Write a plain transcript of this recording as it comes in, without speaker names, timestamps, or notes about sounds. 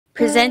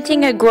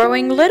presenting a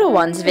Growing Little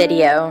Ones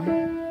video.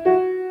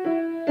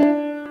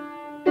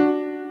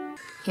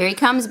 Here he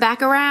comes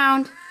back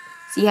around.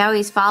 See how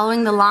he's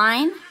following the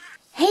line?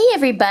 Hey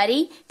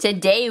everybody,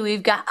 today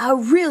we've got a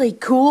really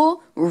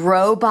cool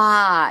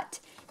robot.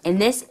 And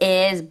this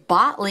is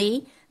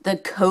Botley, the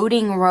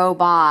coding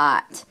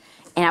robot.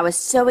 And I was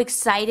so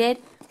excited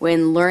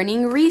when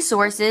Learning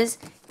Resources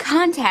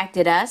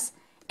contacted us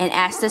and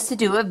asked us to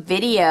do a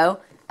video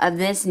of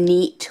this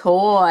neat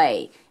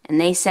toy. And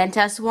they sent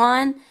us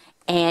one,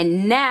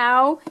 and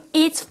now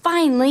it's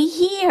finally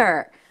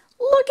here.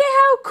 Look at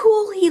how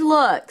cool he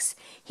looks.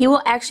 He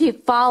will actually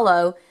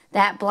follow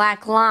that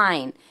black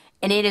line,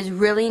 and it is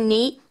really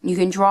neat. You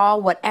can draw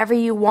whatever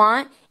you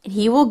want, and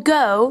he will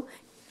go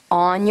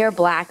on your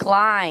black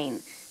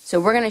line.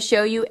 So we're going to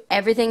show you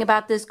everything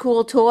about this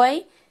cool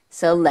toy,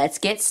 so let's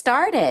get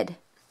started.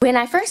 When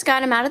I first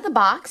got him out of the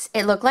box,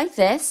 it looked like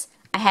this.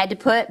 I had to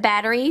put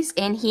batteries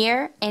in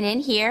here, and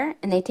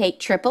they take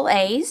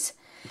AAAs.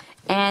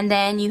 And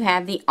then you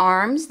have the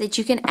arms that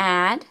you can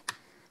add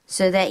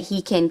so that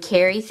he can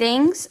carry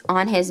things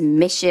on his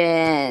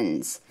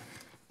missions.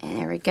 And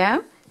there we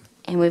go.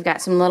 And we've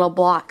got some little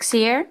blocks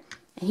here.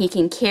 And he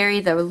can carry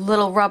the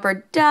little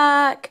rubber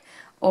duck,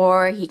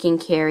 or he can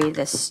carry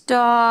the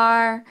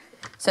star.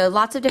 So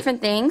lots of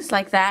different things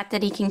like that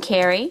he can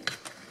carry.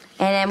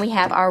 And then we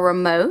have our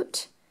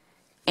remote.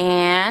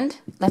 And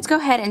let's go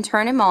ahead and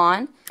turn him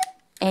on.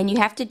 And you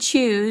have to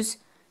choose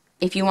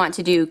if you want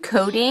to do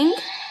coding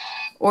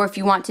or if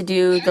you want to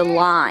do the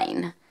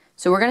line.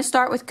 So we're going to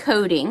start with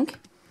coding.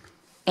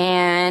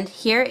 And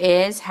here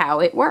is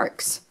how it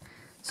works.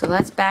 So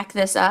let's back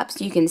this up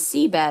so you can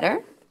see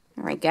better.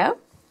 There we go.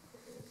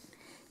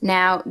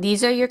 Now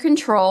these are your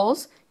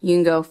controls. You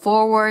can go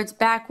forwards,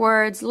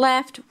 backwards,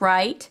 left,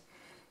 right.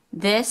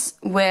 This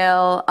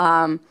will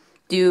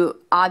do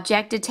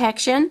object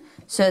detection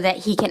so that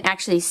he can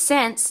actually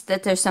sense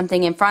that there's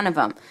something in front of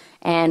him.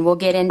 And we'll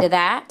get into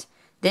that.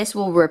 This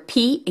will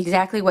repeat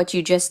exactly what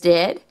you just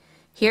did.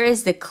 Here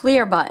is the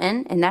clear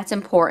button, and that's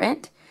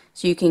important.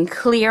 So you can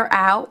clear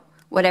out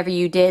whatever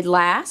you did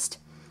last.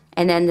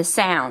 And then the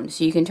sound,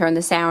 so you can turn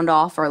the sound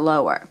off or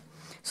lower.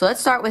 So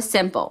let's start with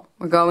simple.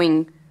 We're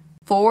going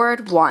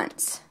forward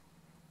once,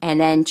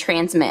 and then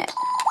transmit.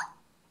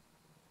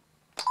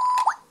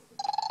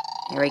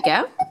 There we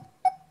go.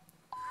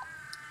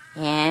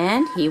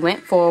 And he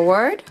went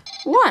forward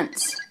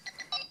once.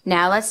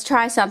 Now let's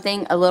try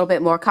something a little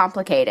bit more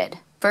complicated.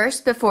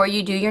 First, before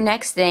you do your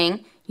next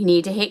thing, you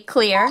need to hit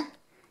clear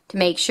to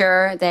make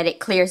sure that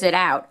it clears it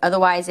out.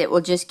 Otherwise, it will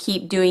just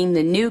keep doing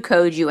the new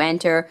code you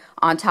enter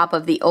on top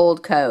of the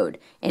old code,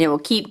 and it will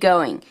keep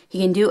going. You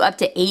can do up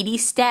to 80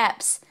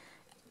 steps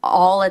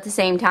all at the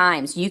same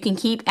time. So you can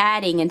keep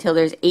adding until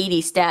there's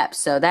 80 steps,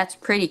 so that's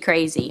pretty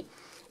crazy.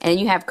 And then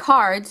you have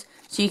cards,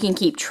 so you can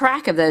keep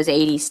track of those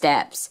 80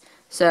 steps.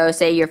 So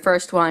say your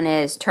first one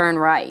is turn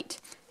right,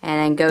 and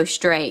then go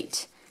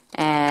straight,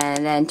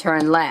 and then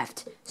turn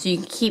left. So you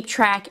can keep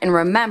track and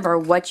remember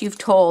what you've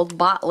told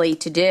Botley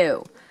to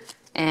do.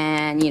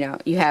 And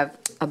you have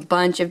a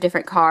bunch of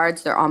different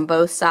cards. They're on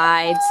both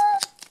sides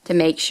to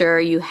make sure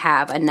you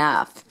have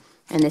enough.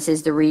 And this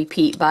is the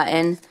repeat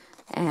button,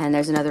 and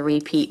there's another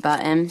repeat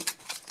button.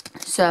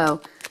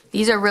 So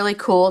these are really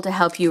cool to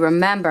help you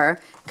remember,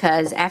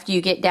 because after you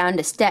get down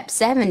to step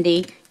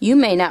 70, you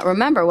may not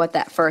remember what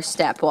that first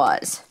step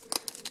was.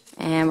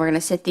 And we're going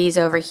to set these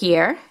over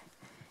here.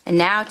 And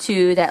now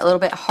to that little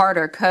bit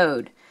harder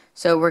code.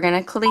 So we're going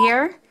to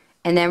clear,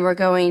 and then we're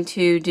going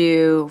to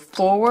do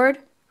forward,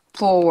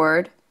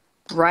 forward,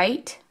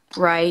 right,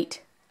 right,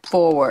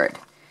 forward.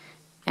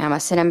 And I'm going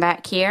to set them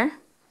back here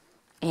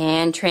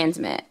and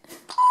transmit.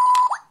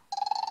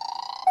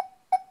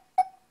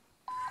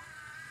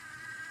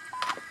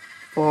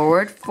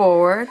 Forward,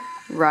 forward,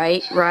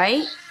 right,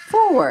 right,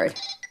 forward.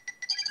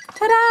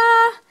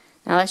 Ta-da!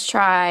 Now let's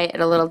try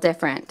it a little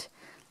different.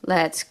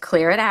 Let's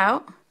clear it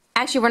out.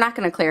 Actually, we're not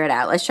going to clear it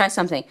out. Let's try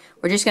something.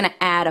 We're just going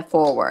to add a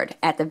forward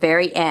at the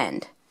very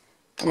end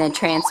and then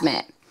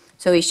transmit.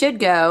 So he should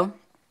go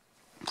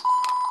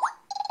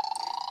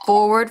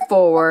forward,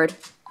 forward,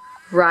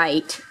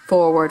 right,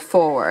 forward,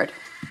 forward.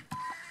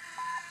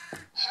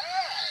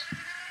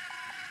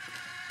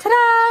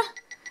 Ta-da!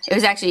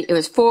 It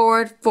was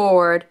forward,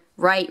 forward,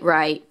 right,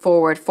 right,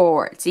 forward,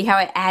 forward. See how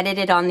I added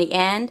it on the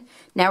end?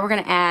 Now we're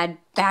going to add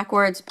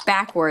backwards,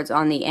 backwards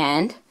on the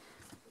end.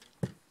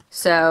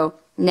 So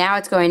now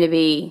it's going to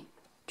be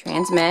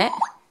transmit.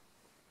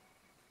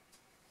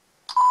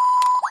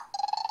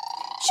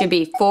 Should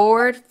be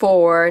forward,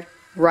 forward,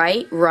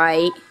 right,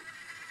 right,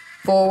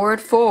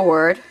 forward,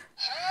 forward,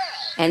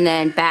 and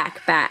then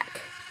back,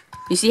 back.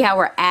 You see how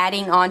we're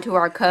adding onto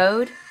our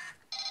code?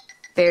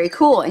 Very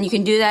cool. And you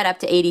can do that up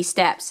to 80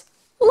 steps.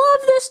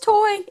 Love this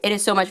toy. It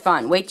is so much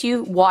fun. Wait till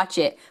you watch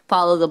it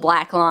follow the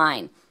black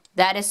line.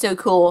 That is so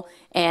cool,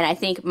 and I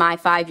think my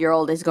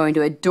 5-year-old is going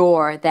to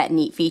adore that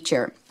neat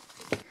feature.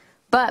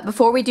 But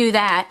before we do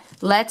that,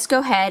 let's go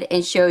ahead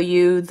and show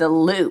you the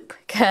loop,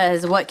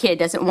 because what kid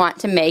doesn't want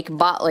to make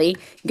Botley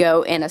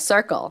go in a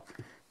circle?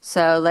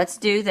 So let's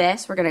do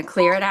this. We're going to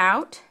clear it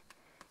out.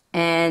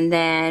 And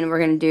then we're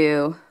going to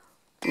do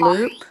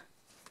loop,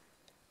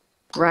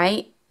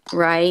 right,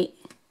 right,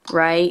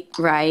 right,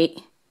 right.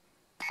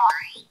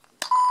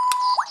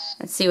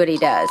 Let's see what he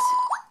does.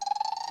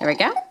 There we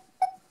go.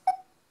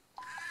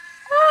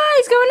 Ah,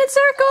 he's going in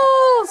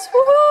circles.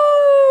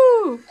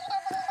 Woohoo!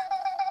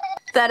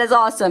 That is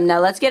awesome. Now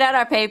let's get out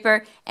our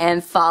paper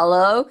and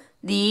follow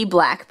the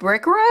black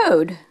brick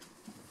road.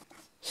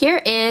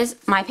 Here is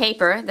my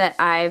paper that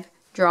I've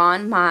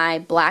drawn my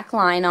black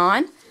line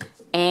on,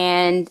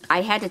 and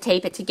I had to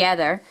tape it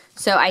together.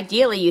 So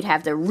ideally you'd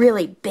have the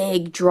really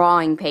big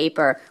drawing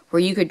paper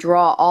where you could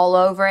draw all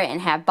over it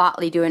and have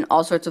Botley doing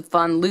all sorts of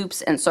fun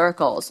loops and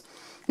circles.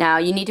 Now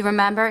you need to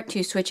remember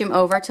to switch him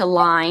over to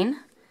line,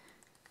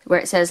 where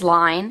it says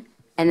line,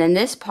 and then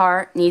this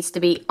part needs to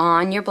be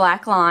on your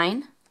black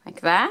line,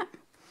 like that.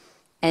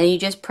 And you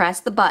just press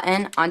the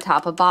button on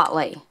top of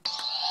Botley.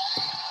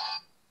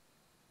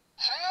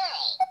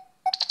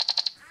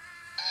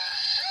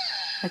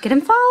 Look at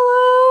him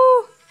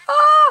follow!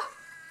 Ah!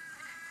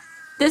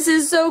 This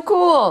is so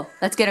cool!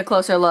 Let's get a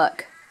closer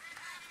look.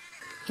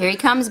 Here he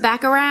comes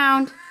back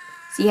around.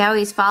 See how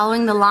he's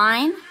following the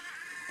line?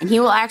 And he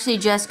will actually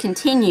just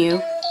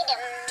continue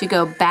to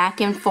go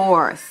back and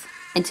forth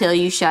until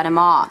you shut him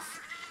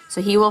off.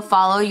 So he will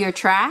follow your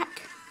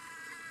track.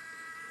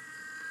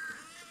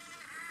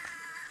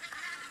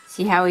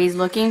 See how he's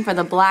looking for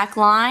the black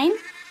line?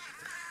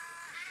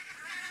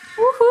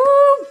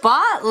 Woohoo!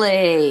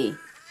 Botley!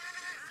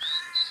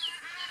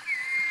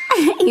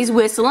 He's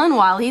whistling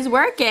while he's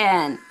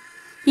working.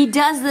 He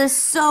does this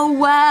so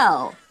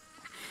well.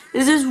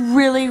 This is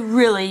really,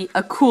 really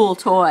a cool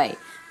toy.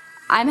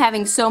 I'm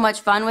having so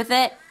much fun with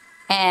it,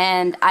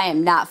 and I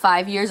am not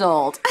 5 years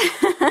old.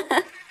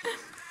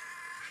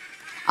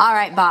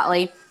 Alright,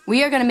 Botley,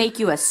 we are going to make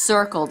you a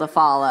circle to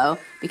follow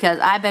because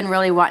I've been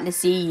really wanting to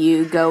see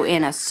you go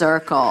in a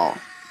circle.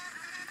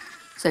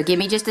 So give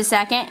me just a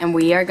second, and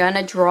we are going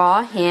to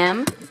draw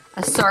him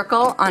a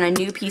circle on a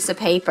new piece of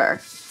paper.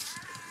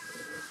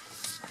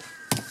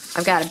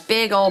 I've got a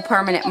big old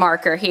permanent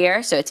marker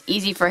here, so it's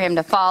easy for him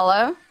to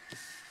follow.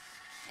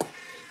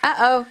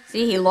 Uh-oh,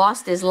 see, he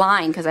lost his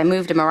line because I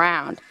moved him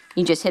around.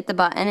 You just hit the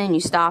button and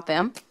you stop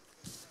him.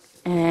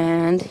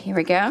 And here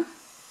we go.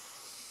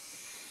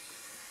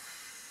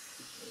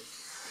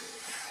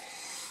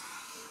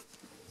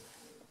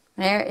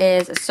 There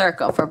is a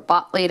circle for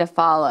Botley to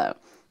follow.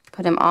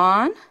 Put him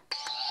on.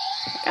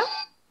 There we go.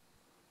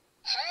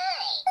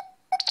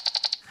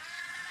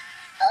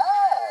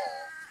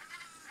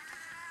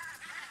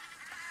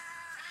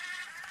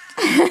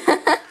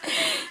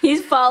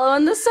 He's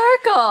following the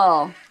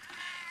circle.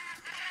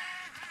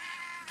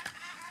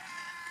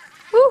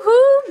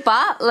 Woohoo,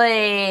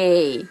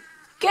 Botley!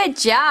 Good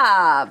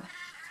job!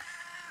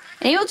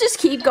 And he'll just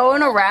keep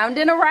going around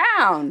and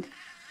around.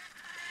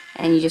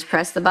 And you just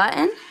press the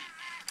button.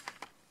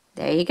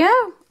 There you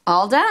go.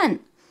 All done.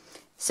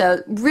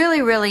 So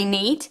really, really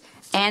neat.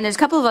 And there's a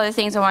couple of other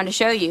things I wanted to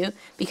show you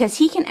because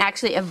he can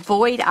actually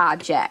avoid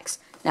objects.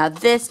 Now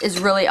this is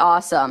really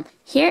awesome.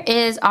 Here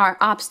is our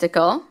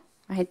obstacle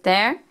right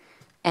there.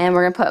 And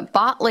we're going to put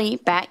Botley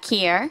back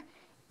here.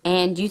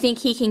 And do you think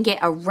he can get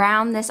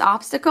around this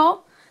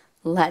obstacle?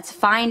 Let's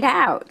find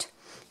out.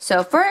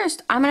 So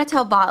first, I'm going to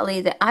tell Botley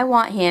that I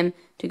want him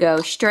to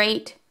go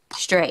straight,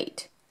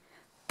 straight.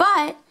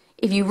 But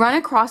if you run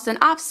across an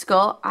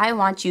obstacle, I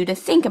want you to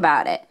think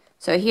about it.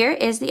 So here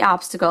is the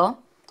obstacle.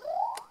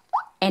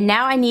 And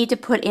now I need to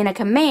put in a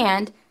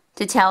command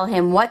to tell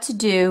him what to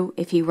do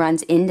if he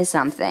runs into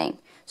something.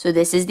 So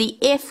this is the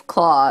if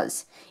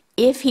clause.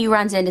 If he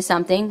runs into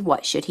something,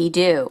 what should he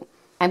do?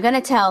 I'm going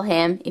to tell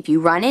him, if you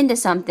run into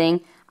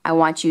something, I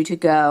want you to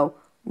go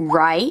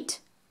right,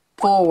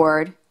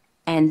 forward,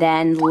 and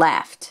then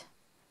left.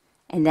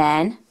 And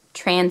then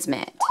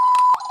transmit.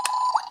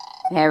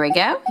 There we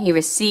go. He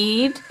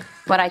received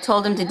what I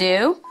told him to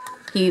do.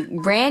 He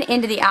ran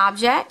into the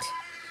object,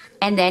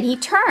 and then he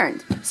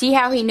turned. See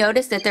how he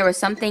noticed that there was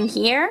something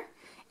here?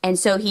 And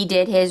so he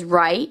did his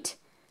right,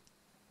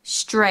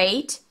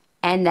 straight,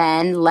 and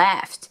then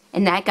left.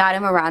 And that got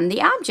him around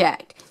the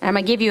object. And I'm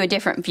going to give you a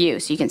different view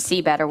so you can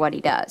see better what he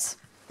does.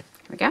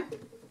 Here we go.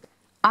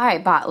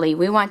 Alright, Botley,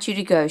 we want you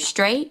to go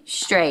straight,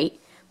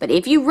 straight. But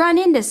if you run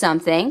into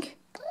something,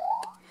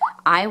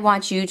 I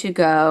want you to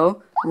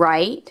go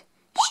right,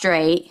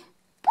 straight,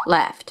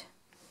 left.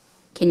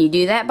 Can you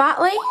do that,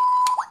 Botley?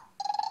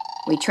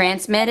 We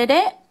transmitted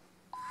it.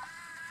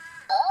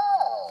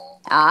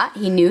 Ah,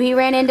 he knew he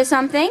ran into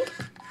something.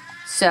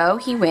 So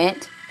he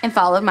went and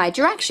followed my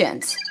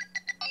directions.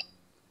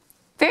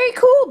 Very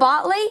cool,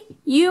 Botley.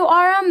 You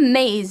are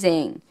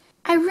amazing.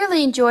 I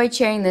really enjoyed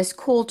sharing this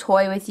cool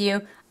toy with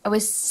you. I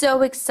was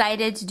so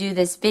excited to do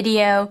this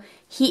video.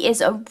 He is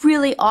a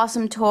really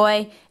awesome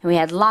toy, and we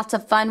had lots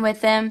of fun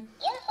with him.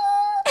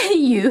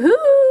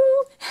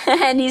 Yoo-hoo!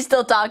 And he's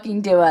still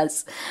talking to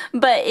us.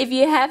 But if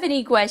you have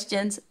any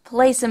questions,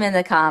 place them in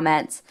the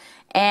comments.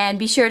 And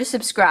be sure to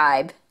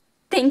subscribe.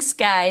 Thanks,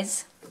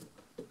 guys.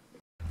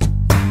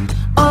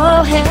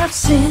 All have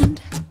sinned.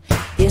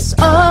 Yes,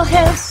 all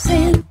have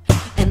sinned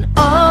and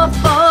all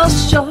fall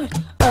short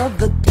of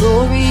the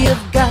glory of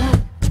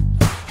God.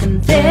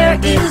 And there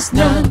is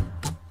none,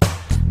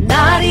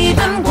 not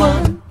even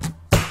one,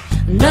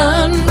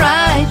 none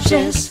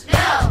righteous,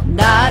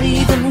 not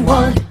even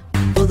one.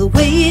 For the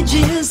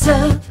wages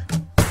of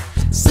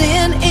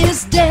sin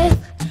is death,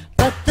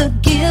 but the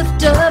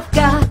gift of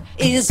God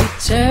is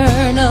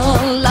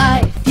eternal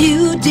life.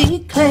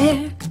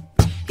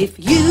 If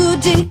you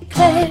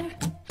declare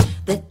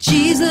that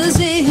Jesus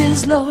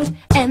is Lord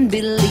and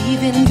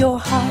believe in your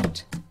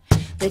heart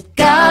that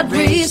God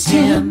raised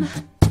him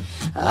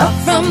up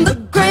from the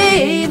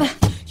grave,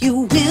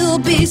 you will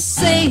be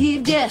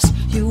saved. Yes,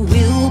 you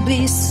will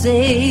be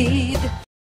saved.